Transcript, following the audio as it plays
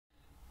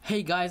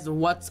Hey guys,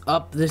 what's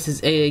up? This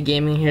is AA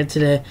Gaming here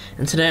today,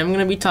 and today I'm going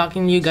to be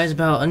talking to you guys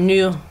about a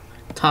new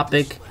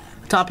topic,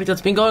 a topic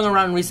that's been going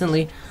around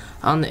recently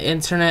on the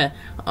internet.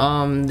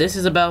 This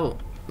is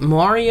about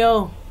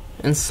Mario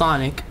and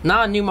Sonic.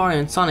 Not a new Mario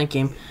and Sonic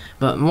game,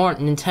 but more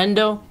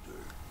Nintendo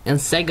and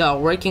Sega are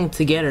working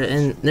together,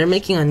 and they're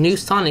making a new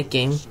Sonic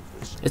game.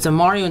 It's a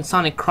Mario and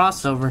Sonic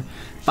crossover.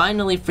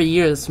 Finally, for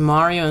years,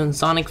 Mario and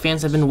Sonic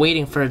fans have been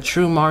waiting for a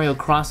true Mario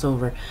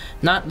crossover.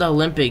 Not the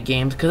Olympic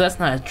Games, because that's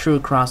not a true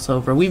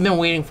crossover. We've been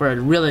waiting for a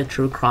really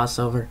true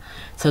crossover.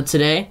 So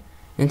today,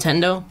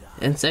 Nintendo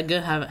and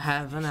Sega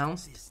have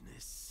announced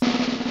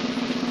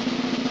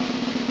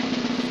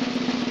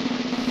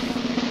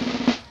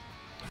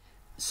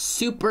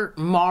Super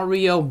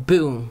Mario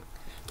Boom.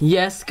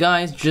 Yes,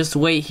 guys, just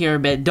wait here a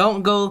bit.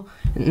 Don't go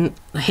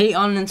hate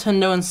on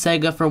Nintendo and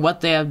Sega for what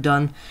they have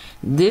done.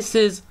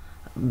 This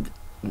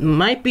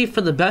might be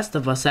for the best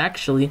of us,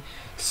 actually.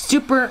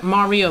 Super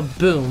Mario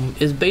Boom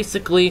is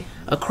basically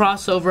a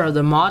crossover of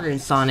the modern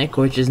Sonic,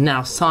 which is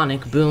now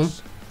Sonic Boom,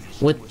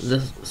 with the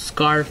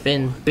scarf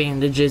and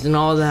bandages and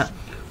all that,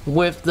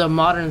 with the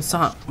modern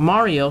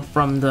Mario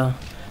from the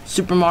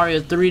Super Mario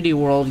 3D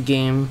World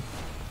game.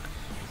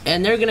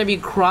 And they're going to be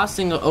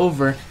crossing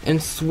over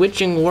and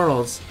switching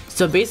worlds.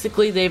 So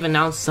basically, they've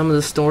announced some of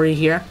the story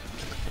here,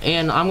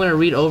 and I'm going to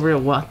read over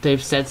what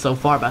they've said so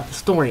far about the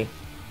story.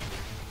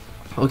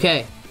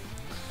 Okay,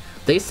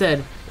 they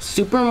said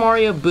Super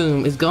Mario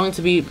Boom is going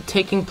to be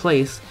taking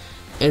place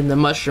in the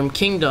Mushroom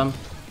Kingdom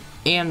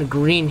and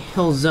Green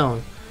Hill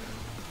Zone.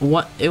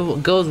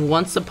 It goes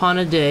once upon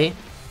a day.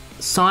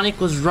 Sonic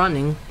was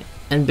running,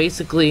 and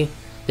basically,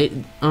 they're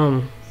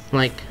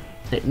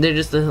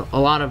just a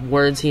lot of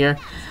words here,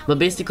 but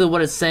basically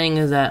what it's saying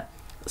is that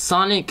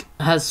Sonic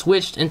has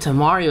switched into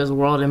Mario's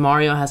world and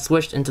Mario has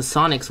switched into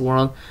Sonic's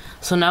world.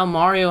 So now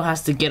Mario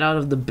has to get out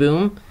of the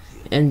boom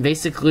and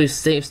basically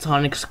save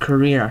Sonic's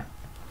career.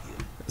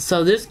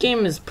 So this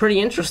game is pretty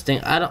interesting.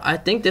 I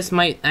think this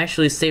might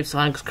actually save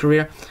Sonic's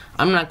career.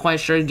 I'm not quite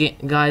sure,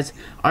 guys.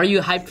 Are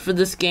you hyped for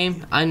this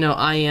game? I know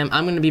I am.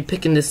 I'm going to be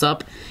picking this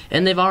up,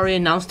 and they've already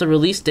announced the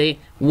release date,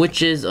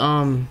 which is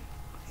the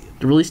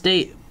release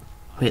date.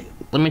 Wait,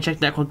 let me check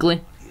that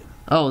quickly.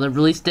 Oh, the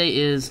release date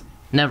is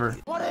never.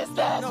 What is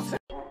that?